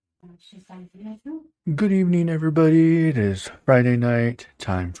Good evening, everybody. It is Friday night.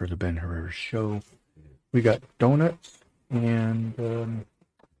 Time for the Ben Herrera Show. We got donuts and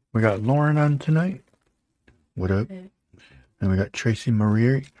we got Lauren on tonight. What up? And we got Tracy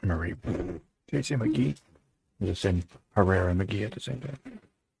Tracy McGee. The same Herrera McGee at the same time.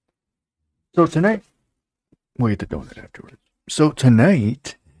 So tonight, we'll eat the donut afterwards. So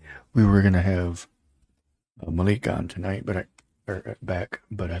tonight, we were gonna have Malik on tonight, but I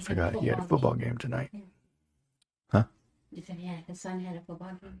forgot he had a football game tonight. Huh? You said his son had a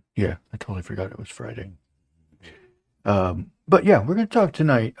football game? Yeah, I totally forgot it was Friday. But yeah, we're going to talk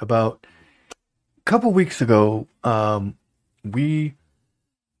tonight about a couple weeks ago. We,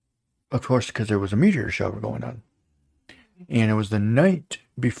 of course, because there was a meteor shower going on, and it was the night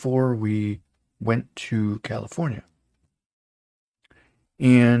before we went to California.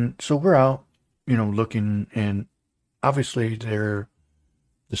 And so we're out, looking, and obviously the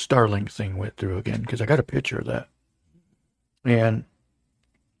Starlink thing went through again because I got a picture of that. And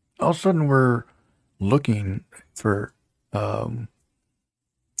all of a sudden we're looking for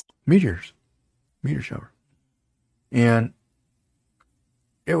meteor shower. And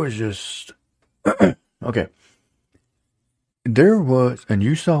it was just, okay. There was, and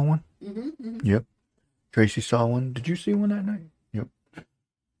you saw one? Yep. Tracy saw one. Did you see one that night? Yep.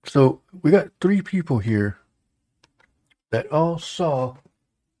 So we got 3 people here that all saw,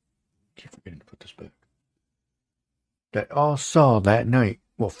 keep forgetting to put this back, that all saw that night.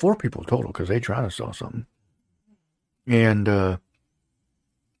 Well, 4 people total because they trying to saw something. And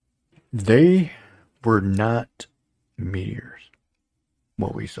they were not meteors,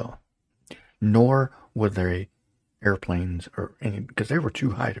 what we saw. Nor were they airplanes or any, because they were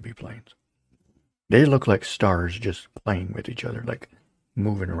too high to be planes. They looked like stars just playing with each other, like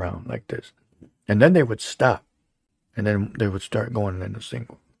moving around like this. And then they would stop. And then they would start going in a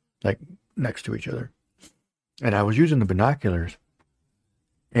single, like next to each other. And I was using the binoculars.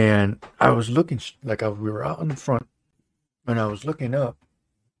 And I was looking, we were out in the front. And I was looking up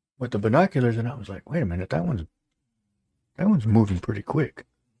with the binoculars. And I was like, wait a minute, that one's moving pretty quick.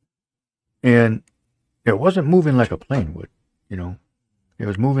 And it wasn't moving like a plane would, It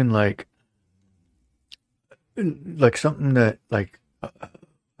was moving like something that, I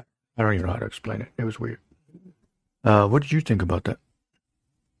don't even know how to explain it. It was weird. What did you think about that?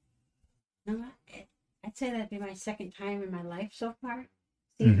 No, I'd say that'd be my second time in my life so far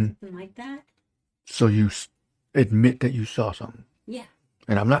seeing something like that. So you admit that you saw something? Yeah.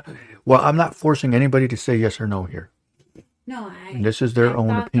 And I'm not forcing anybody to say yes or no here. No, this is their own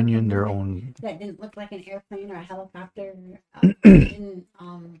opinion, their own. That didn't look like an airplane or a helicopter. It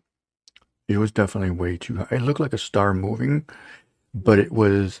was definitely way too high. It looked like a star moving, but it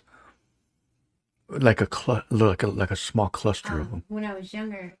was like a small cluster of them. When I was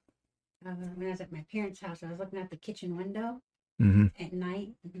younger, when I was at my parents' house, I was looking out the kitchen window at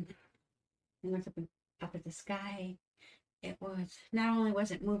night and looked up at the sky. It was not only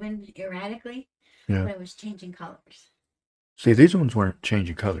was it moving erratically, but it was changing colors. See, these ones weren't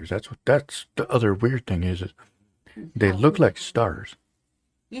changing colors. That's the other weird thing is they look like stars.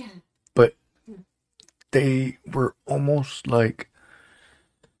 Yeah. But they were almost like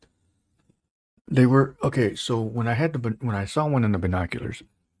they were okay. So when I saw one in the binoculars,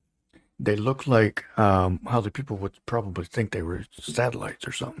 they looked like how the people would probably think they were satellites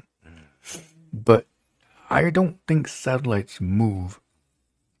or something. But I don't think satellites move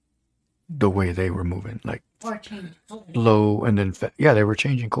the way they were moving, like or change slow and then they were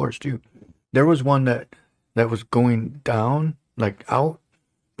changing course too. There was one that was going down, like out,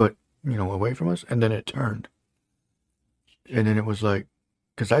 but away from us, and then it turned, and then it was like,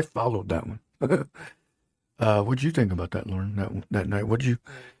 because I followed that one. What'd you think about that, Lauren? That night,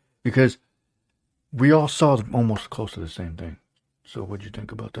 because we all saw almost close to the same thing. So what'd you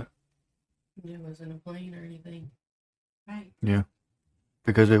think about that? It wasn't a plane or anything. Right. Yeah.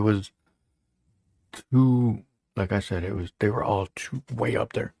 Because it was too, like I said, they were all too way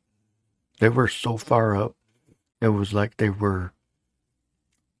up there. They were so far up. It was like they were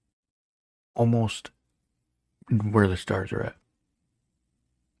almost where the stars are at.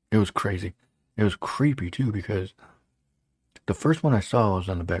 It was crazy. It was creepy too, because the first one I saw was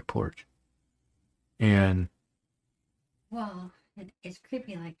on the back porch. And well, it's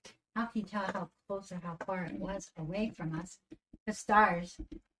creepy. Like, how can you tell how close or how far it was away from us? The stars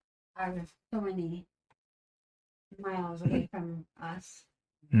are so many miles away from us.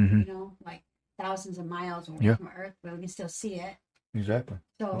 Like thousands of miles away from Earth, but we can still see it. Exactly.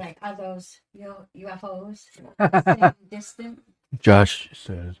 So, like, are those UFOs same distant? Josh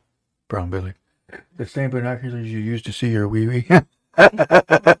says, Brown Billy, the same binoculars you used to see your wee-wee.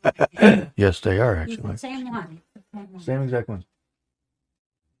 Yes, they are It's actually. the same one. Same exact ones.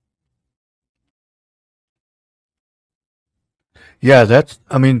 Yeah, that's.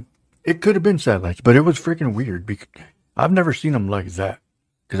 I mean, it could have been satellites, but it was freaking weird because I've never seen them like that.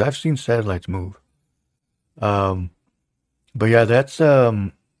 Because I've seen satellites move. Um, but yeah, that's.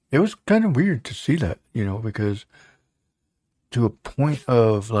 It was kind of weird to see that, because to a point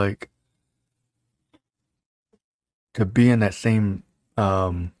of like to be in that same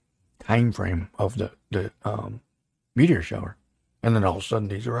time frame of the meteor shower, and then all of a sudden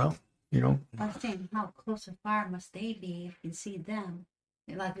these are out. I was saying, how close or far must they be if you can see them?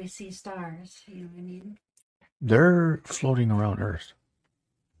 Like we see stars, you know what I mean? They're floating around Earth.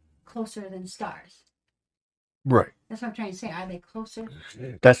 Closer than stars. Right. That's what I'm trying to say. Are they closer?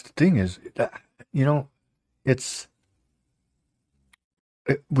 That's the thing is that, it's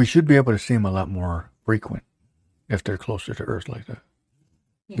we should be able to see them a lot more frequent if they're closer to Earth like that.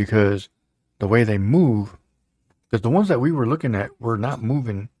 Yeah. Because the way they move, because the ones that we were looking at were not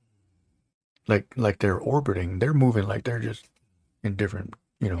moving like they're orbiting. They're moving like they're just in different.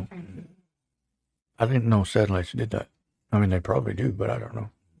 I didn't know satellites did that. I mean, they probably do, but I don't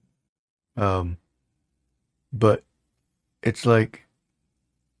know. But it's like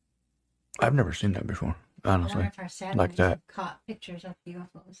I've never seen that before, I wonder honestly. if our satellites Like that. have caught pictures of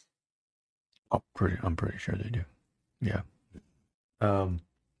UFOs. I'm pretty sure they do. Yeah. Um.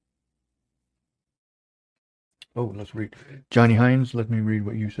 Oh, let's read. Johnny Hines, let me read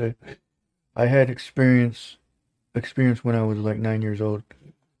what you say. I had experience when I was like 9 years old,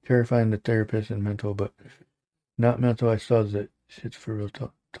 terrifying the therapist and mental, but not mental. I saw that shit's for real.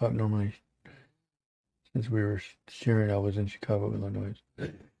 Talk normally. Since we were sharing, I was in Chicago, Illinois.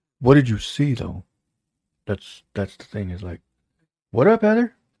 What did you see though? That's the thing. Is like, what up,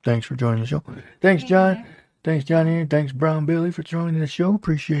 Heather? Thanks for joining the show. Thanks, John. Hey, Thanks, Johnny. Thanks, Brown Billy, for joining the show.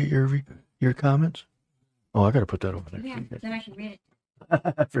 Appreciate your comments. Oh, I gotta put that over there. yeah, then I can read it.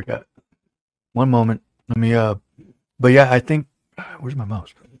 I forgot. One moment. Let me. But yeah, I think. Where's my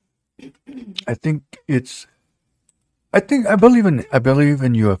mouse? I think it's. I believe in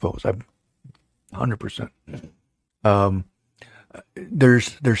UFOs. 100%.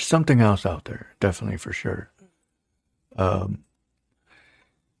 There's something else out there, definitely for sure.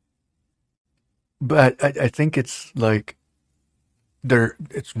 But I think it's like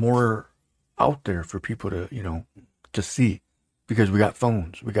it's more out there for people to see because we got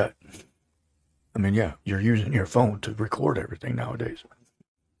phones. I mean, yeah, you're using your phone to record everything nowadays,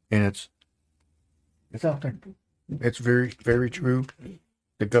 and it's out there. It's very, very true.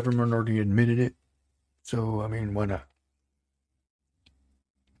 The government already admitted it, so I mean, why not?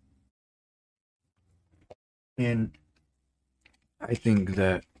 And I think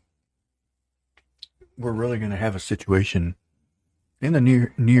that we're really going to have a situation in the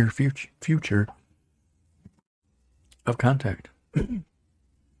near future of contact.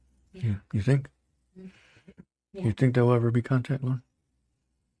 Yeah. You think? Yeah. You think there'll ever be contact, Lauren?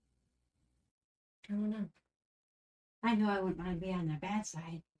 I don't know. I know I wouldn't want to be on their bad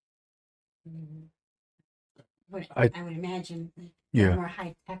side. But I- I would imagine Yeah. they're more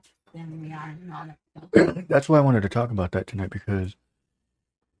high tech than we are and all that stuff. That's why I wanted to talk about that tonight because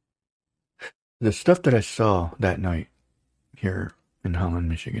the stuff that I saw that night here in Holland,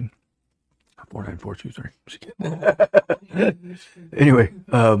 Michigan, 49423. Anyway,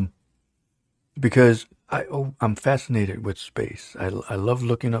 because I'm fascinated with space. I love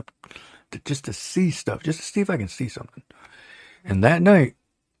looking up just to see stuff, just to see if I can see something. And that night,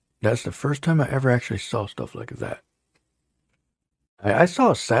 that's the first time I ever actually saw stuff like that. I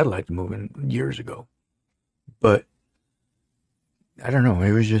saw satellites moving years ago, but I don't know.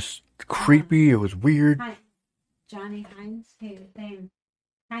 It was just creepy. It was weird. Hi, Johnny Hines, he was saying,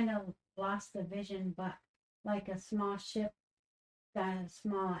 kind of lost the vision, but like a small ship got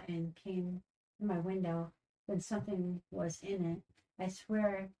small and came to my window when something was in it. I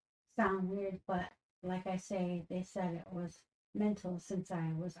swear it sound weird, but like I say, they said it was mental since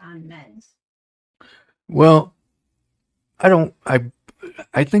I was on meds. Well,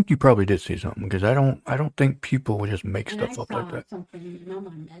 I think you probably did see something because I don't think people would just make And stuff I up like saw that. something I'm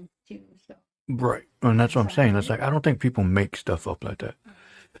on meds too, so. Right. And that's what I'm saying. It's like I don't think people make stuff up like that.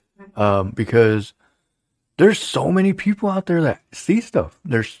 Because there's so many people out there that see stuff.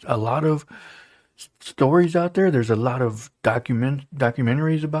 There's a lot of stories out there. There's a lot of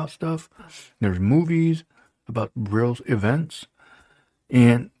documentaries about stuff. There's movies about real events.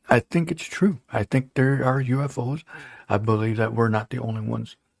 And I think it's true. I think there are UFOs. I believe that we're not the only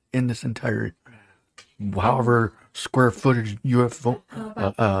ones in this entire, however square footage UFO How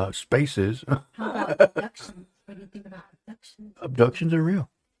about space is. How about abductions? What do you anything about abductions. Abductions are real.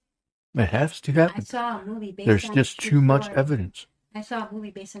 It has to I happen. saw a movie based There's on just a true too much story. evidence. I saw a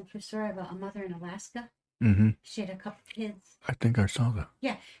movie based on a true story about a mother in Alaska. Mm-hmm. She had a couple kids. I think I saw that.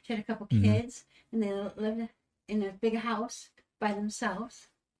 Yeah, she had a couple Mhm. kids, and they lived in a big house by themselves.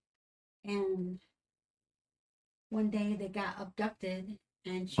 And one day they got abducted,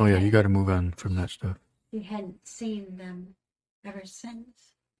 and Oh yeah, you got to move on from that stuff. she hadn't seen them ever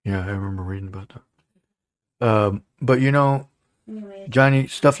since. Yeah, I remember reading about that. But you know, Anyway, Johnny,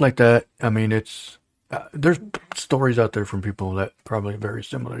 stuff like that. I mean, it's there's stories out there from people that probably very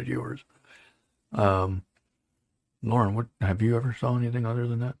similar to yours. Lauren, what have you ever saw anything other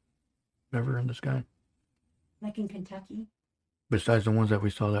than that? Ever in the sky? like in Kentucky, Besides the ones that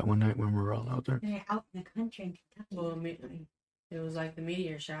we saw that one night when we were all out there? they're out in the country in Kentucky. Well, it was like the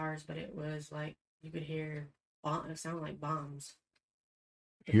meteor showers, but it was like you could hear it sounded like bombs.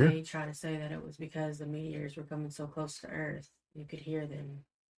 But Here? they try to say that it was because the meteors were coming so close to Earth, you could hear them.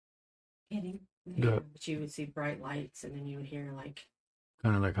 Kidding. Yeah. But you would see bright lights, and then you would hear like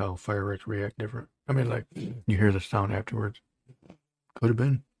Kind of like how fireworks react different. I mean, like you hear the sound afterwards. Could have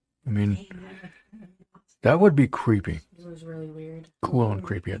been. I mean, that would be creepy. it was really weird. Cool and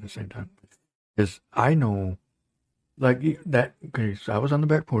creepy at the same time. Because I know, like that. Okay, so I was on the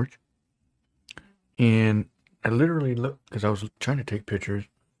back porch, and I literally looked because I was trying to take pictures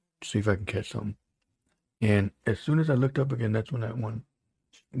to see if I can catch something. And as soon as I looked up again, that's when that one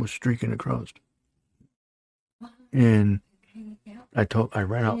was streaking across. And I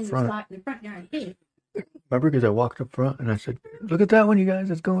ran out front. In the front yard. Remember, because I walked up front and I said, "Look at that one, you guys!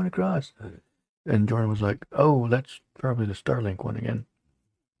 It's going across." And Jordan was like, "Oh, that's probably the Starlink one again."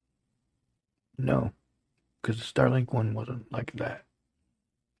 No, because the Starlink one wasn't like that.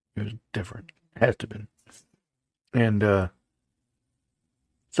 It was different. It has to have been. And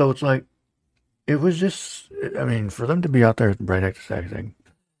so it's like, it was just, I mean, for them to be out there right at the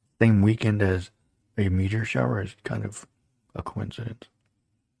same weekend as a meteor shower is kind of a coincidence.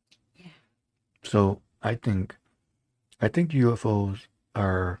 Yeah. So I think UFOs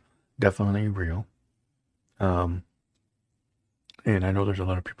are definitely real. And I know there's a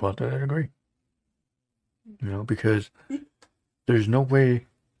lot of people out there that agree. You know, because there's no way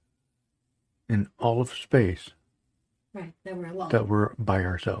in all of space Right, that we're alone. that we're by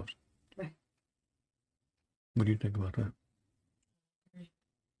ourselves. Right. What do you think about that?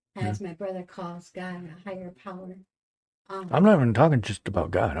 As my brother calls God a higher power. I'm not even talking just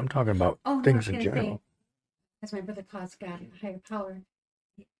about God. I'm talking about things in general. As my brother calls God a higher power,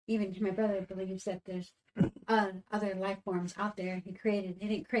 even my brother believes that there's other life forms out there. He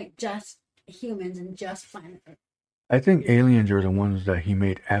didn't create just humans and just planet Earth. I think aliens are the ones that he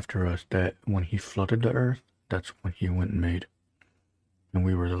made after us, that when he flooded the Earth, that's when he went and made. And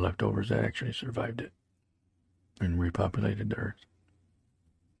we were the leftovers that actually survived it and repopulated the Earth.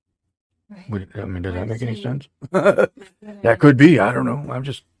 Right. I mean, does that make any sense? That That could be. I don't know. I'm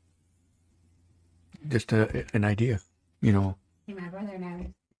just an idea, you know. My brother and I were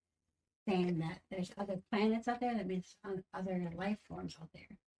saying that there's other planets out there. That means other life forms out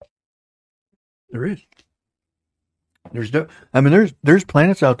there. There is. There's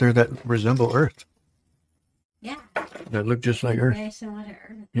planets out there that resemble Earth. Yeah. That look just like Earth. Very similar to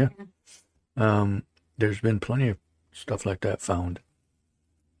Earth. Yeah. There's been plenty of stuff like that found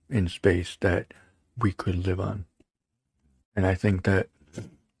in space that we could live on. And I think that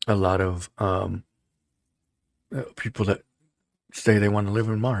a lot of people that say they want to live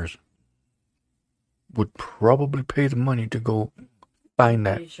on Mars would probably pay the money to go find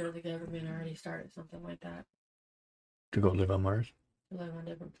that. Pretty sure the government already started something like that. To go live on Mars? To live on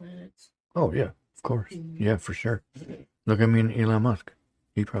different planets. Oh, yeah, of course. Mm-hmm. Yeah, for sure. Look at me and Elon Musk.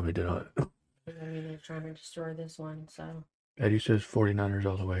 He probably did all that. I mean, they're trying to destroy this one, so. Eddie says 49ers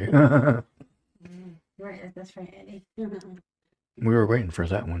all the way. Right, that's right, Eddie. We were waiting for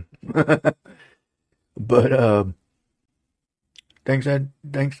that one. But thanks, Ed.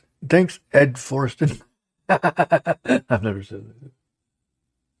 Thanks, Ed Forston. I've never said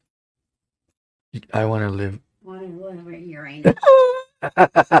that. I want to live. Want to live in Uranus.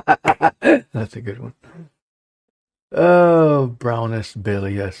 That's a good one. Oh, brownest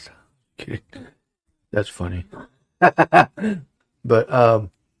Billy, yes. Kidding. That's funny. But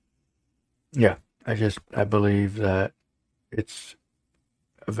yeah, I believe that it's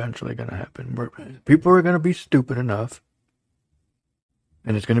eventually going to happen. People are going to be stupid enough,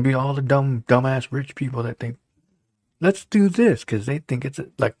 and it's going to be all the dumbass rich people that think, let's do this, because they think it's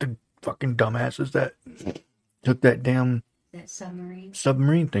like the fucking dumbasses that took that damn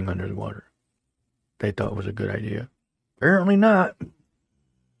submarine thing under the water. They thought it was a good idea. Apparently not,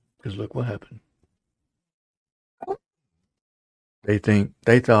 because look what happened.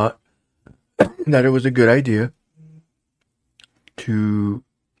 They thought that it was a good idea to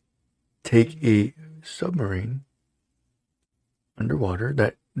take a submarine underwater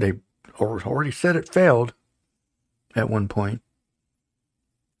that they already said it failed at one point.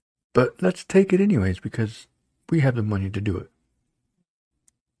 But let's take it anyways because we have the money to do it.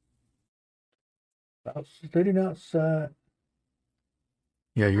 I was sitting outside.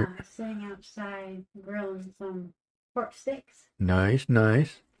 Yeah, you're Sitting outside grilling some pork sticks. nice,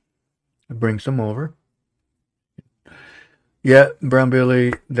 nice. Bring some over. Yeah, Brown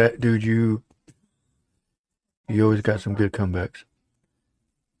Billy, that dude, you always got some good comebacks.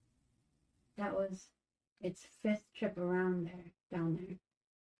 That was its 5th trip around there, down there.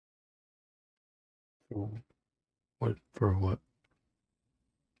 What for? What?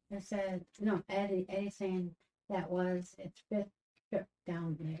 I said, no, Eddie's saying that was its 5th trip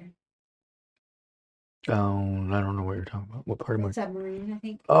down there. Down. I don't know what you're talking about. What part of The my? submarine, I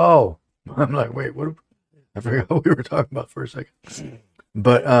think. Oh, I'm like, wait, what? I forgot what we were talking about for a second.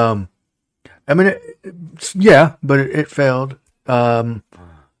 But I mean, yeah, but it failed.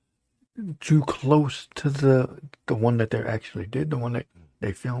 Too close to the one that they actually did, the one that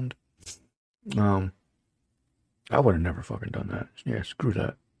they filmed. I would have never fucking done that. Yeah, screw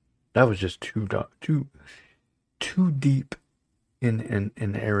that. That was just too deep in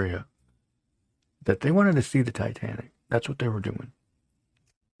an area that they wanted to see the Titanic. That's what they were doing.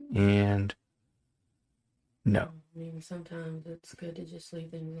 And no. I mean, sometimes it's good to just leave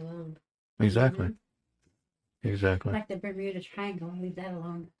things alone. Exactly. Mm-hmm. Exactly. Like the Bermuda Triangle, leave that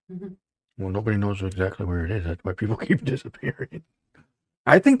alone. Well, nobody knows exactly where it is. That's why people keep disappearing.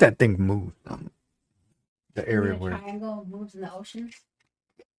 I think that thing moved. The area Bermuda where, Triangle moves in the oceans.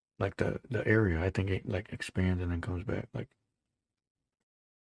 like the area, I think it like expands and then comes back. Like,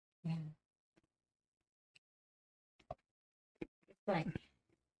 Yeah. It's like.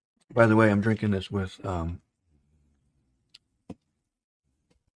 by the way, I'm drinking this with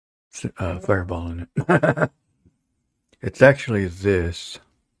Fireball in it. It's actually this.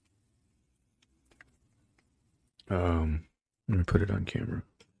 Let me put it on camera.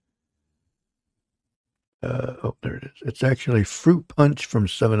 Oh, there it is. It's actually fruit punch from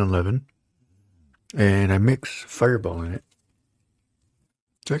 7-Eleven, and I mix Fireball in it.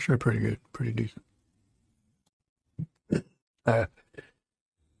 It's actually pretty good, pretty decent. I'm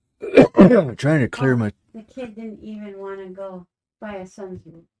trying to clear my. The kid didn't even want to go by his son's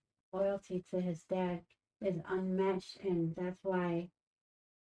loyalty to his dad is unmatched, and that's why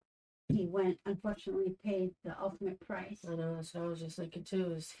he went. Unfortunately, paid the ultimate price. I know, that's what I was just thinking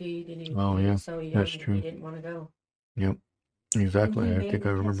too. Is he didn't even Oh yeah, so young that's and true. he didn't want to go. Yep, And exactly. he I made think I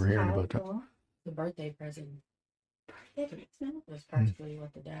remember his hearing child about that. go. The birthday present Birthday present? was practically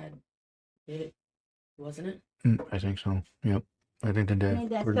what the dad did, wasn't it? I think so. Yep. I think the dad Made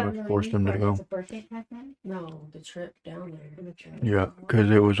that pretty much forced him to as go. a birthday present. No, the trip down there. Yeah, because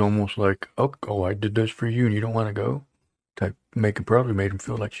it was almost like, oh, I did this for you and you don't want to go. Type, probably made him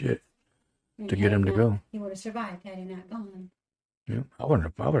feel like shit to get him to go. He would have survived had he not gone. Yeah, I would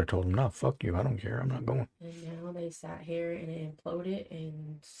have told him, no, fuck you, I don't care, I'm not going. And now they sat here and it imploded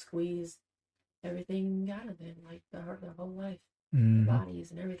and squeezed everything out of them, like their whole life, Mm-hmm. their bodies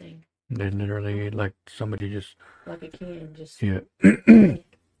and everything. They literally, like, somebody just... Like a can, just... Yeah.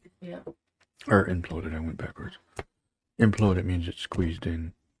 Yeah. Or imploded, I went backwards. Imploded means it's squeezed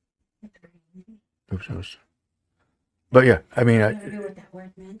in. Oops. But yeah, I mean... I never knew what that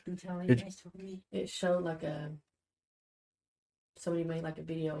word meant until you guys told me. It showed like somebody made like a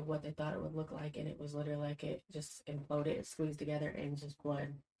video of what they thought it would look like, and it was literally like it just imploded, it squeezed together, and just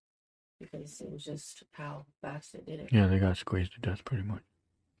blood. Because it was just how fast it did it. Yeah, they got squeezed to death pretty much.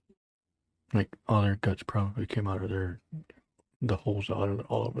 Like, all their guts probably came out of the holes all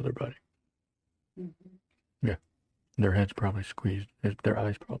over their body. Mm-hmm. Yeah. Their heads probably squeezed. Their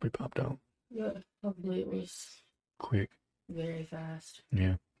eyes probably popped out. Yeah, hopefully it was quick. Very fast.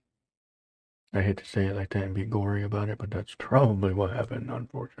 Yeah. I hate to say it like that and be gory about it, but that's probably what happened,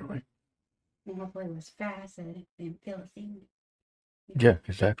 unfortunately. And hopefully it was fast and it didn't feel a thing. Yeah,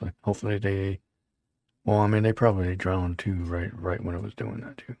 exactly. Hopefully they probably drowned too, right when it was doing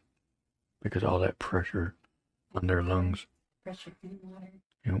that too. Because all that pressure on their lungs. Pressure in water.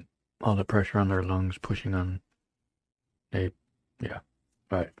 Yep. All the pressure on their lungs pushing on. Yeah.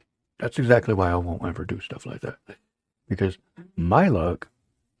 Right. That's exactly why I won't ever do stuff like that. Because my luck,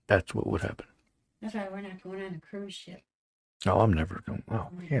 that's what would happen. That's why we're not going on a cruise ship. Oh, I'm never going. Oh,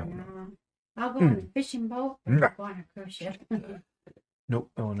 hell no. I'll go on a fishing boat, but I'll go on a cruise ship.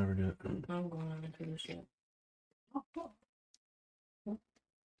 Nope, I will never do it. I'm going on a cruise ship. Oh, cool.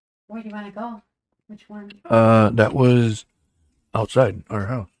 Where do you want to go? Which one? That was outside our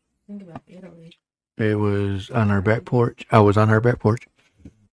house. Think about Italy. It was on our back porch. I was on our back porch.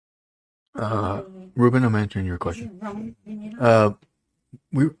 Ruben, I'm answering your question.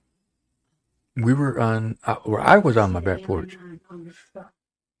 We we were on where I was on my back porch,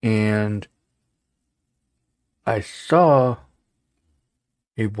 and I saw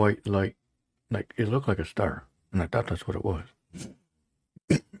a white light, like it looked like a star, and I thought that's what it was.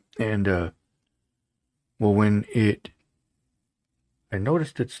 And well, I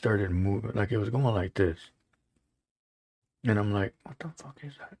noticed it started moving, like it was going like this, and I'm like, what the fuck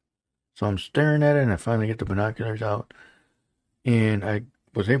is that? So I'm staring at it, and I finally get the binoculars out, and I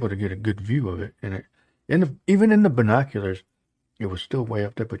was able to get a good view of it. And even in the binoculars, it was still way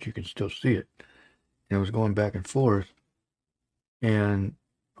up there, but you can still see it. And it was going back and forth, and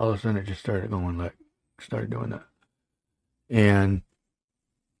all of a sudden it just started doing that. And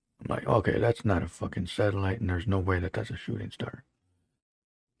I'm like, okay, that's not a fucking satellite, and there's no way that that's a shooting star.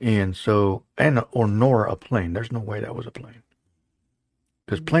 And so, nor a plane. There's no way that was a plane.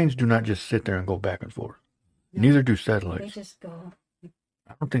 Because planes do not just sit there and go back and forth. No, neither do satellites. They just go.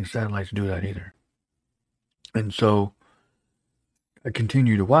 I don't think satellites do that either. And so I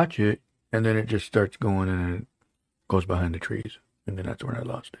continue to watch it, and then it just starts going and it goes behind the trees. And then that's when I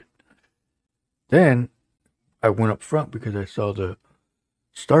lost it. Then I went up front because I saw the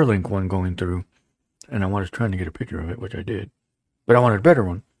Starlink one going through, and I was trying to get a picture of it, which I did. But I wanted a better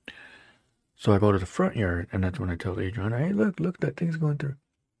one. So I go to the front yard, and that's when I tell Adrian, hey, look, that thing's going through.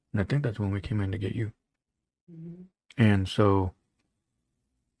 And I think that's when we came in to get you. Mm-hmm. And so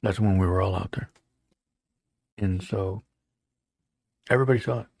that's when we were all out there. And so everybody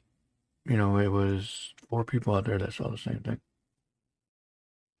saw it. You know, it was 4 people out there that saw the same thing.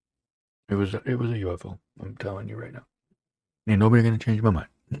 It was a UFO. I'm telling you right now. Ain't nobody gonna change my mind.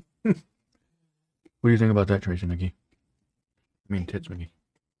 What do you think about that, Tracy McGee? I mean, Tits McGee.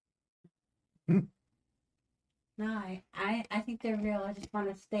 No, I think they're real. I just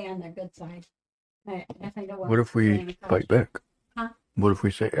want to stay on their good side. I definitely don't want. What if we fight back? Huh? What if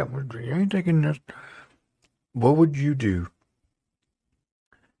we say, you ain't taking this? What would you do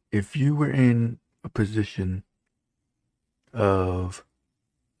if you were in a position of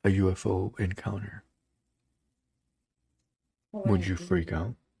a UFO encounter? Would you freak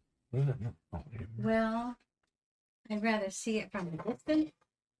out? Well, I'd rather see it from a distance.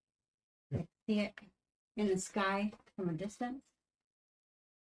 Like see it in the sky from a distance.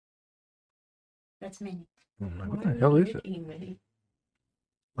 That's me. What the hell is it?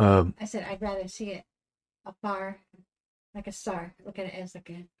 I said I'd rather see it afar, like a star. Look at it as like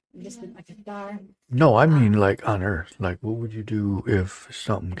a distant, like a star. No, I mean like on Earth. Like, what would you do if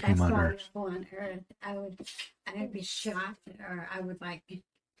something came on Earth? On Earth, I'd be shocked, or I would like.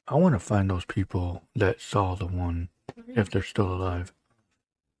 I want to find those people that saw the one, if they're still alive,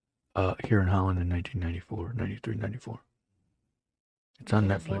 here in Holland in 1994, 93, 94. It's on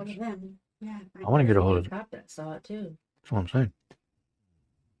Netflix. Yeah, I want to get a hold of them. That saw it too. That's what I'm saying.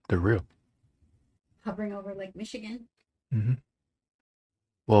 They're real. Hovering over Lake Michigan. Mm-hmm.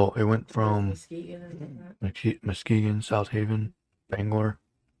 Well, it went from Muskegon, South Haven, Bangor,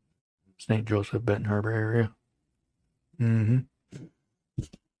 St. Joseph, Benton Harbor area. Mm-hmm.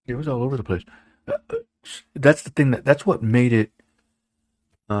 It was all over the place. That's the thing that's what made it.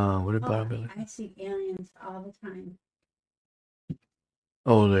 What did Bob Billy? I see aliens all the time.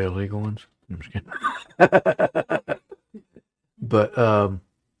 Oh, the illegal ones. I'm just kidding. But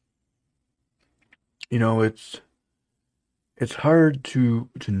you know, it's hard to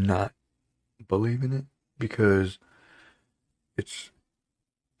not believe in it because it's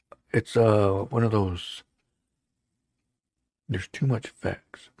one of those. There's too much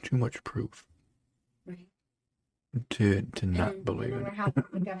facts, too much proof, right? To not believe in it. How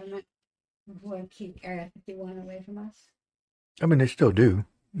the government would keep Area 51 away from us. I mean, they still do.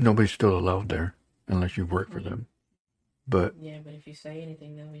 Nobody's still allowed there unless you work for them. But yeah, but if you say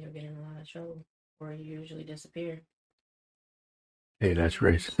anything, though, you'll get in a lot of trouble, or you usually disappear. Hey, that's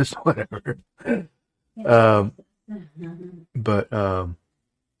racist. Whatever. But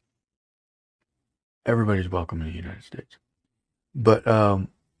everybody's welcome in the United States. But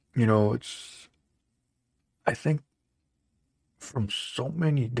you know, I think from so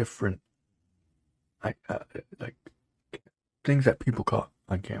many different like things that people caught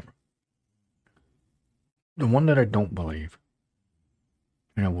on camera. The one that I don't believe,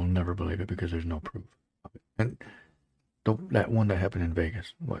 and I will never believe it because there's no proof of it. And that one that happened in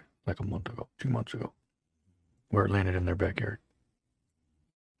Vegas, like a month ago, 2 months ago, where it landed in their backyard.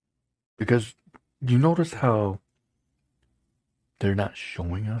 Because you notice how they're not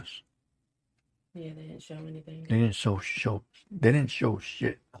showing us Yeah, they didn't show anything. They didn't They didn't show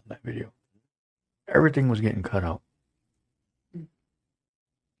shit on that video. Everything was getting cut out. I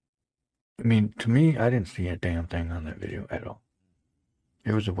mean, to me, I didn't see a damn thing on that video at all.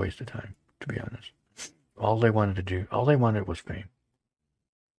 It was a waste of time, to be honest. All they wanted was fame.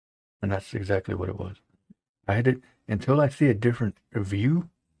 And that's exactly what it was. I had to, until I see a different view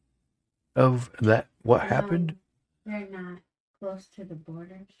of that, what happened. They're not close to the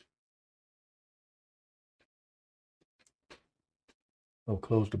borders. Oh,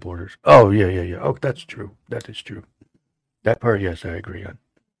 close the borders. Oh, yeah. Oh, that's true. That is true. That part, yes, I agree on.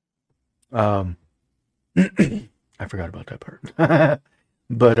 I forgot about that part.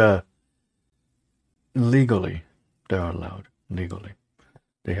 But legally, they're allowed. Legally,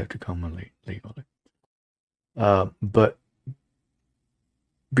 they have to come legally. But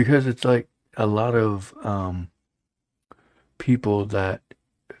because it's like a lot of people that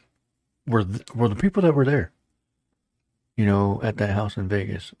were the people that were there, you know, at that house in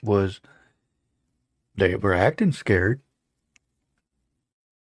Vegas, was they were acting scared,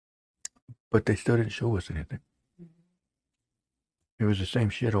 but they still didn't show us anything. It was the same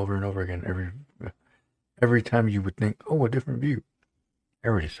shit over and over again. Every time you would think, oh, a different view. I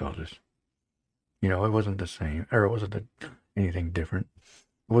already saw this. You know, it wasn't the same, or it wasn't anything different.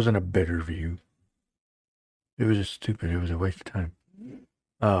 It wasn't a better view. It was just stupid. It was a waste of time.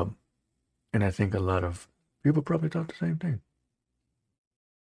 And I think a lot of people probably thought the same thing.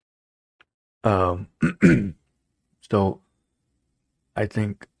 So I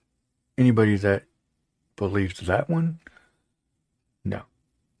think anybody that believes that one, no,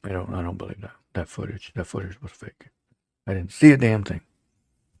 I don't believe that. That footage was fake. I didn't see a damn thing.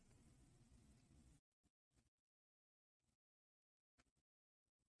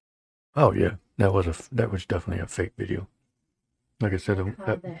 Oh yeah, that was definitely a fake video. Like I said,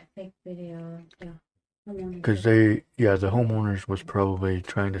 That fake video. because the homeowners was probably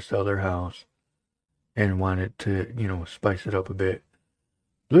trying to sell their house and wanted to, you know, spice it up a bit.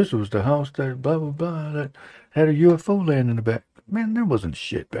 This was the house that blah blah blah that had a UFO land in the back. Man, there wasn't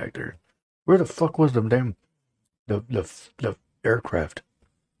shit back there. Where the fuck was the aircraft?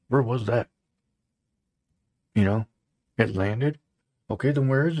 Where was that? You know, it landed. Okay, then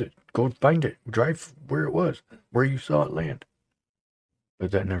where is it? Go and find it. Drive where it was, where you saw it land.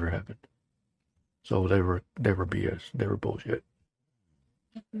 But that never happened. So they were BS. They were bullshit.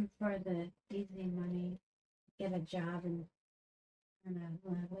 Looking for the easy money, get a job, and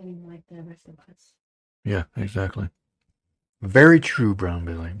living like the rest of us. Yeah, exactly. Very true, Brown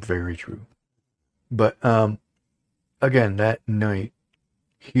Billy. Very true. But again, that night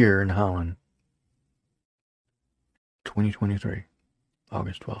here in Holland, 2023,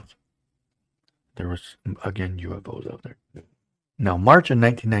 August 12th, there was again UFOs out there. Now, March of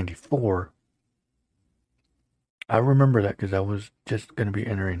 1994, I remember that because I was just going to be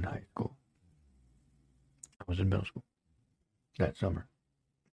entering high school. I was in middle school that summer,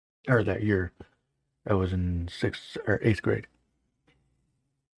 or that year. I was in 6th or 8th grade.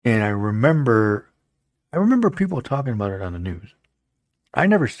 And I remember people talking about it on the news. I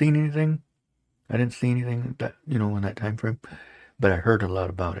never seen anything. I didn't see anything that, you know, in that time frame, but I heard a lot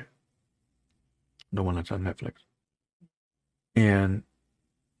about it. The one that's on Netflix. And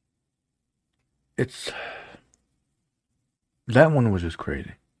that one was just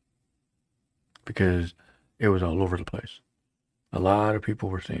crazy because it was all over the place. A lot of people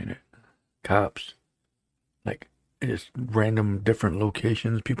were seeing it. Cops, like just random different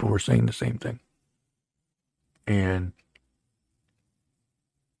locations, people were saying the same thing. And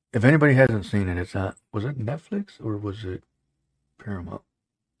if anybody hasn't seen it, it's not. Was it Netflix or was it Paramount?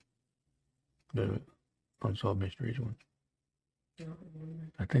 The Unsolved Mysteries one.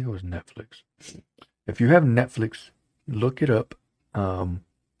 I think it was Netflix. If you have Netflix, look it up.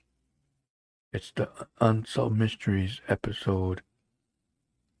 It's the Unsolved Mysteries episode,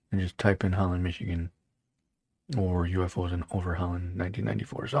 and just type in Holland, Michigan, or UFOs in over Holland,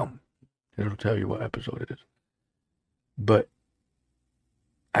 1994 or something. It'll tell you what episode it is. But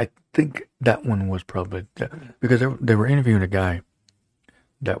I think that one was probably because they were interviewing a guy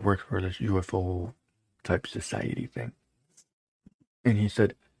that worked for this UFO type society thing, and he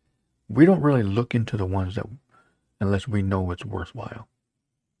said, "We don't really look into the ones that unless we know it's worthwhile."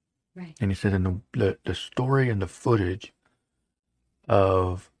 Right. And he said, "In the story and the footage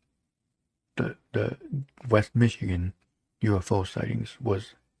of the West Michigan UFO sightings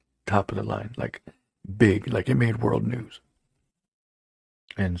was top of the line, like big, like it made world news."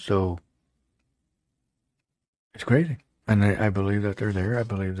 And so it's crazy. And I believe that they're there. I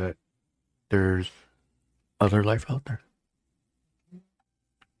believe that there's other life out there.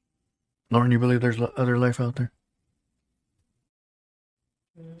 Lauren, you believe there's other life out there?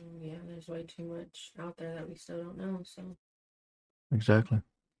 Yeah, there's way too much out there that we still don't know. So Exactly.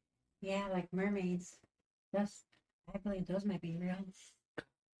 Yeah, like mermaids. Those, I believe those might be real.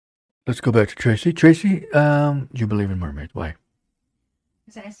 Let's go back to Tracy. Tracy, do you believe in mermaids? Why?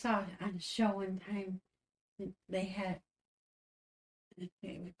 Because I saw on a show one time they had it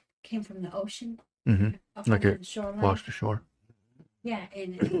came from the ocean Mm-hmm. up Like on it the shoreline. washed ashore. Yeah,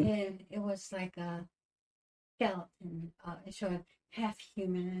 and it was like a skeleton. It showed half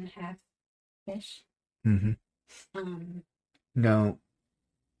human and half fish. Mm-hmm. Um, Now,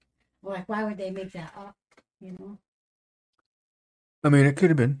 like why would they make that up? I mean, it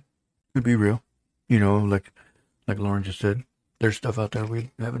could have been. Could be real. Like Lauren just said, there's stuff out there we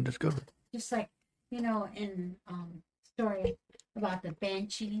haven't discovered. Just like in story about the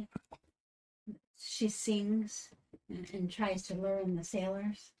banshee, she sings and tries to lure in the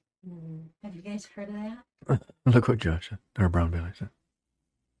sailors. Have you guys heard of that? Look what Josh said, or Brown Bailey said.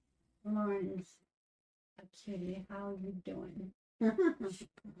 Lauren's a cutie. How you doing?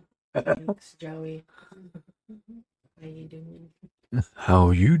 thanks, Joey. How you doing?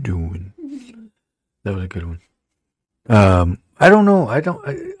 How you doing? That was a good one. I don't know.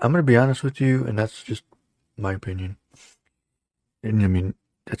 I'm gonna be honest with you, and that's just my opinion. And I mean,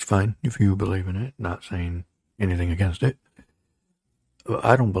 that's fine if you believe in it. Not saying anything against it.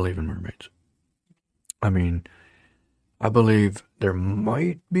 I don't believe in mermaids. I mean, I believe there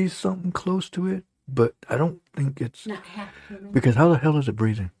might be something close to it, but I don't think it's Not half human. because how the hell is it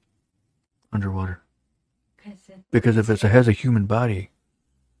breathing underwater? 'Cause Because if it has a human body,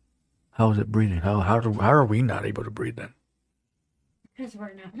 how is it breathing? How are we not able to breathe then? Because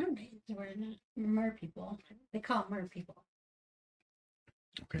we're not mermaids. We're not mer people. They call it mer people.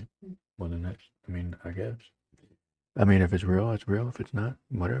 Okay. Well, then that's, I mean, I guess. I mean, if it's real, it's real. If it's not,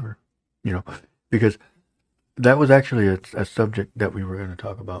 whatever. Because that was actually a subject that we were going to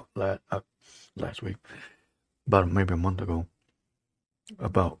talk about last week, about maybe a month ago,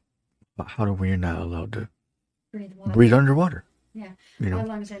 about how do we not allowed to breathe underwater. Yeah. Our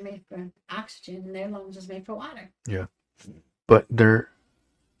lungs are made for oxygen, and their lungs is made for water. Yeah. But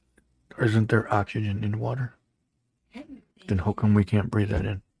isn't there oxygen in water? Then how come we can't breathe that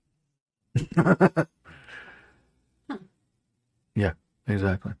in? Yeah,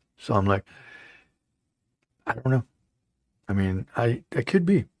 exactly. So I'm like, I don't know. I mean, it could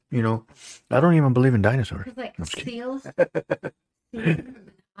be. I don't even believe in dinosaurs. It's like seals,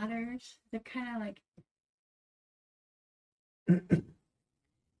 otters. They're kind of like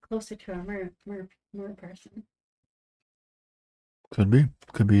closer to a mer person. Could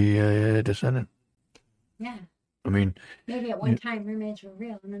be a descendant. Yeah. I mean, maybe at one time mermaids were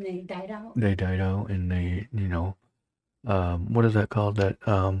real, and then they died out. They died out, and they, what is that called? That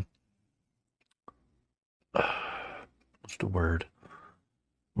what's the word?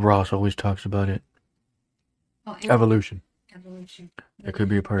 Ross always talks about it. Oh, evolution. Evolution. It could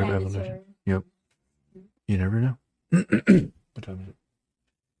be a part of evolution. Yep. You never know. What time is it?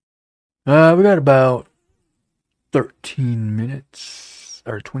 We got about 13 minutes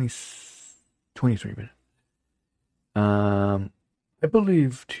or 23 minutes. I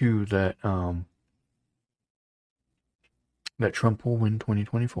believe too that that Trump will win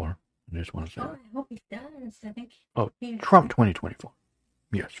 2024. I just want to say. I hope he does. I think. Trump 2024.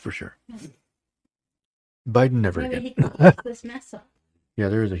 Yes, for sure. Biden never Maybe again. he can close this mess up. Yeah,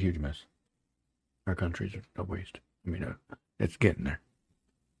 there is a huge mess. Our country's a waste. I mean, it's getting there.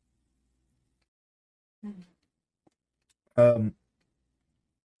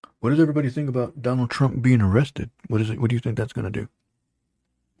 What does everybody think about Donald Trump being arrested? What do you think that's going to do?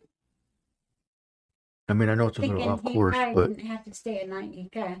 I mean, I know it's a little off course, but didn't have to stay a night.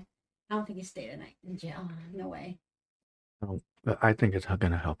 I don't think he stayed a night in jail. No way. I think it's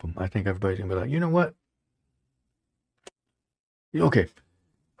going to help him. I think everybody's going to be like, you know what? Okay,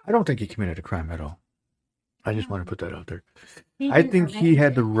 I don't think he committed a crime at all. I just want to put that out there. I think he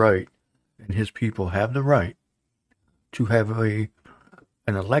had the right, and his people have the right, to have an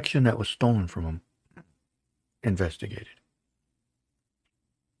election that was stolen from him investigated.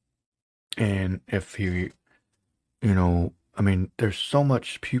 And if he, I mean, there's so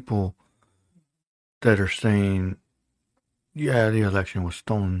much people that are saying, yeah, the election was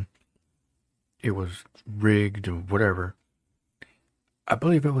stolen, it was rigged or whatever. I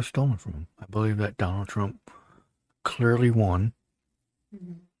believe it was stolen from him. I believe that Donald Trump clearly won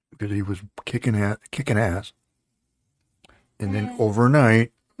because he was kicking ass. And then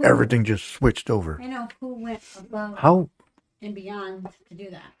overnight, everything just switched over. I know who went above and beyond to do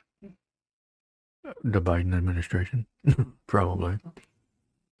that. The Biden administration, probably.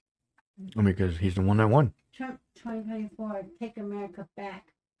 Because he's the one that won. Trump 2024, take America back.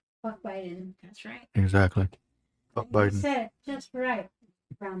 Fuck Biden. That's right. Exactly. Fuck You Biden. said it just right,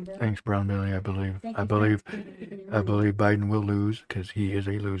 Brown Bill. Thanks, Brown Billy. I believe. Thank I you believe. for giving me I money. believe Biden will lose because he is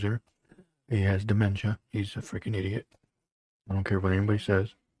a loser. He has dementia. He's a freaking idiot. I don't care what anybody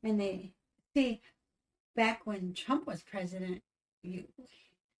says. And they see, back when Trump was president,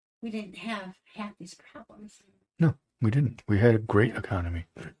 we didn't have half these problems. No, we didn't. We had a great economy.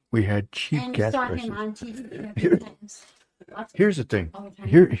 We had cheap And you gas saw prices. him on TV Here- every times. Here's the thing. All the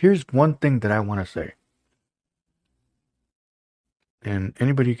time. Here's one thing that I want to say. And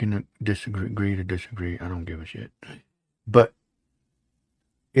anybody can agree to disagree. I don't give a shit. But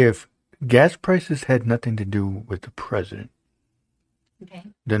if gas prices had nothing to do with the president, Okay.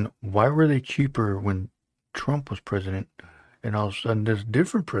 then why were they cheaper when Trump was president and all of a sudden this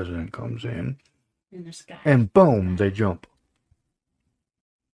different president comes in In the sky. and boom, they jump?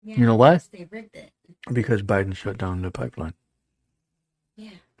 Yeah, You know why? because they rigged it. Because Biden shut down the pipeline,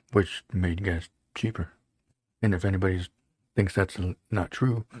 Yeah. which made gas cheaper. And if anybody thinks that's not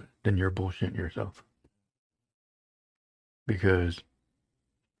true, then you're bullshitting yourself. Because,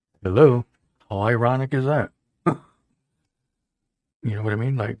 hello, how ironic is that? You know what I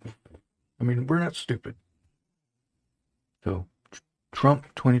mean? Like, we're not stupid. So, Trump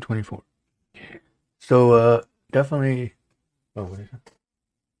 2024. So, definitely. Oh, what is it?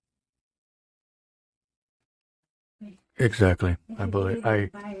 Exactly. I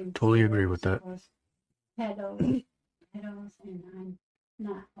totally agree with that. Pedos, and I'm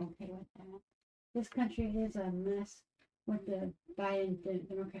not okay with that. This country is a mess with the Biden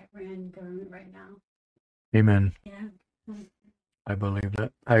Democrat ran government right now. Amen. Yeah. I believe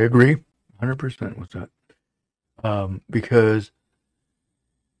that. I agree 100% with that. Because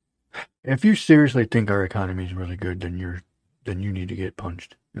if you seriously think our economy is really good, then you need to get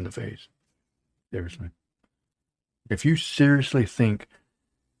punched in the face. Seriously. If you seriously think,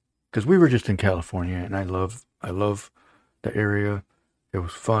 because we were just in California and I love the area. It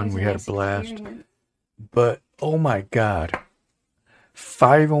was fun. It was We a had a nice blast. experience. But oh my God,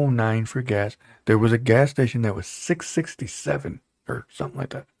 $5.09 for gas. There was a gas station that was $6.67 or something like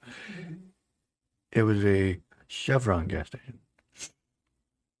that. It was a Chevron gas station.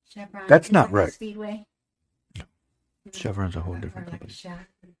 Chevron. That's is not like a right. Speedway. Chevron's a whole Or different like a company.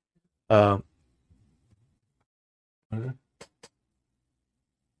 shop. What is it?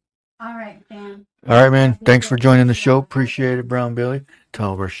 All right, Dan. All right, man. Thanks for joining the show. Appreciate it, Brown Billy.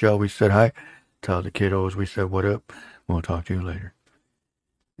 Tell Rochelle we said hi. Tell the kiddos we said what up. We'll talk to you later.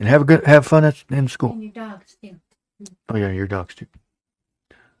 And have fun in school. And your dogs too. Oh yeah, your dogs too.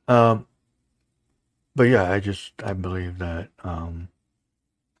 But yeah, I believe that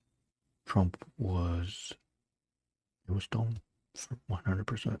Trump was stolen for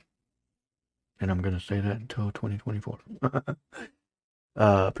 100%. And I'm gonna say that until 2024.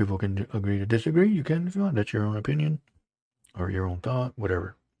 People can agree to disagree. You can if you want. That's your own opinion or your own thought,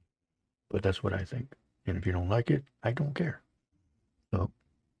 whatever. But that's what I think. And if you don't like it, I don't care. So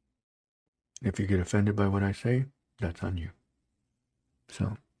if you get offended by what I say, that's on you.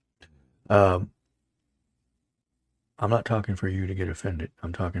 So I'm not talking for you to get offended.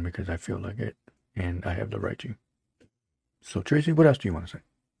 I'm talking because I feel like it and I have the right to. So Tracy, what else do you want to say?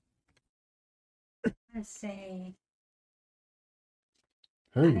 I say.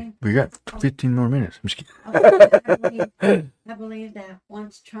 Hey, we got 15 more minutes. I'm just kidding. I believe that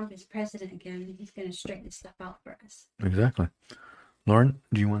once Trump is president again, he's going to straighten this stuff out for us. Exactly. Lauren,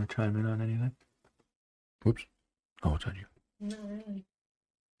 do you want to chime in on anything? Whoops. Oh, it's on you. Not really.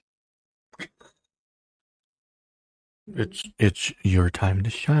 It's your time to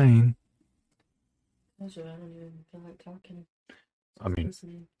shine. I don't even feel like talking. I mean,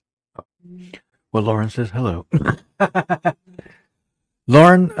 Listening. well, Lauren says hello.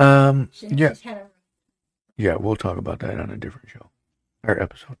 Lauren, yeah, She's had yeah, we'll talk about that on a different show or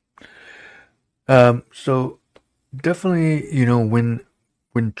episode. So definitely,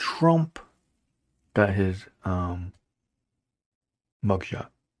 when Trump got his mugshot,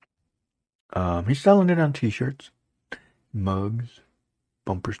 he's selling it on T-shirts, mugs,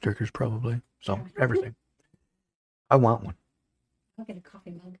 bumper stickers, probably everything. I want one. I'll get a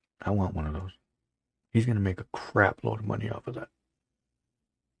coffee mug. I want one of those. He's gonna make a crap load of money off of that.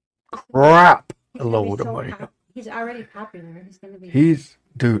 Crap He's gonna be load of so money. He's already popular. He's going to be. He's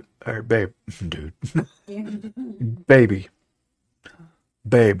dude or babe, dude, baby,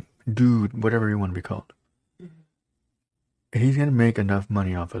 babe, dude, whatever you want to be called. He's gonna make enough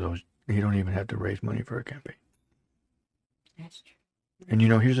money off of those. He don't even have to raise money for a campaign. That's true. And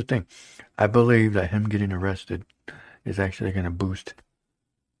here's the thing. I believe that him getting arrested is actually gonna boost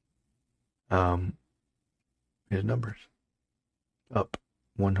his numbers up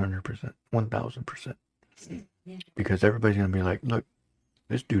 100%, 1,000%. Yeah. Because everybody's going to be like, look,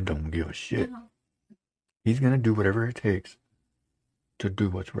 this dude don't give a shit. No, He's going to do whatever it takes to do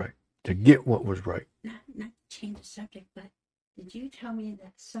what's right, to get what was right. not to change the subject, but did you tell me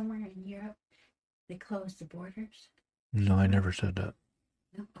that somewhere in Europe they closed the borders? No, I never said that.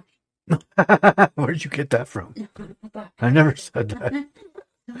 No, okay. Where'd you get that from? But I never said that.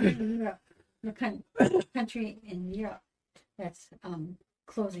 somewhere in Europe, country in Europe that's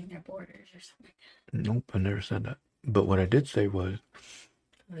closing their borders or something. Nope, I never said that. But what I did say was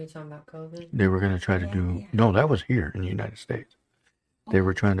Are you talking about COVID? they were going to try to do. Yeah. No, that was here in the United States. They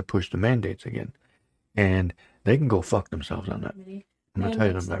were trying to push the mandates again. And they can go fuck themselves on that. I'm going to tell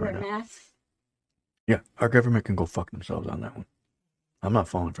you that right now. Masks. Yeah, our government can go fuck themselves on that one. I'm not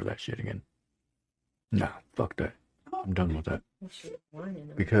falling for that shit again. Nah, fuck that. I'm done with that.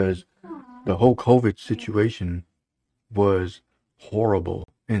 Because the whole COVID situation was horrible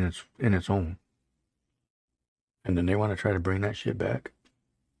in its own. And then they want to try to bring that shit back.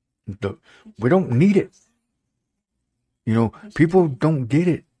 We don't need it. You know, people don't get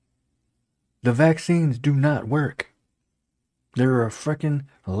it. The vaccines do not work. They're a freaking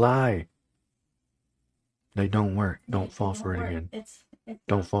lie. They don't work. Don't fall for it again. It's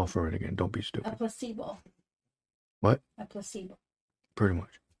Don't fall for it again. Don't be a stupid. placebo. What? A placebo. Pretty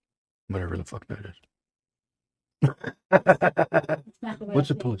much. Whatever the fuck that is. It's not the way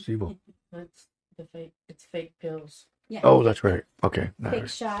What's I a think. placebo? That's the fake. It's fake pills. Yeah. Oh, that's right. Okay. Fake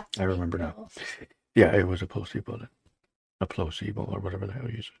shots. I fake remember now. pills. Yeah, it was a placebo then. A placebo or whatever the hell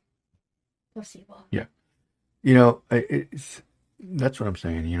you say. Placebo. Yeah. You know, that's what I'm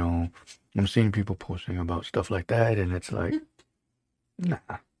saying. You know, I'm seeing people posting about stuff like that, and it's like, nah,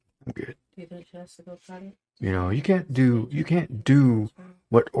 I'm good. Do you think she has to go try it? You know, you can't do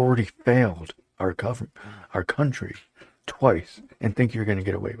what already failed our country twice and think you're gonna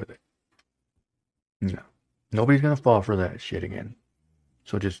get away with it. No, nobody's gonna fall for that shit again.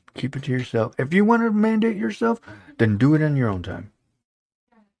 So just keep it to yourself. If you want to mandate yourself, then do it in your own time.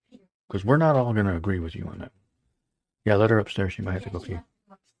 Because we're not all gonna agree with you on that. Yeah, let her upstairs. She might have to go pee.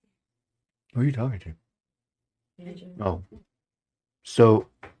 Who are you talking to? Oh. So,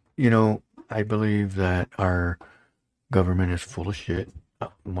 you know, I believe that our government is full of shit.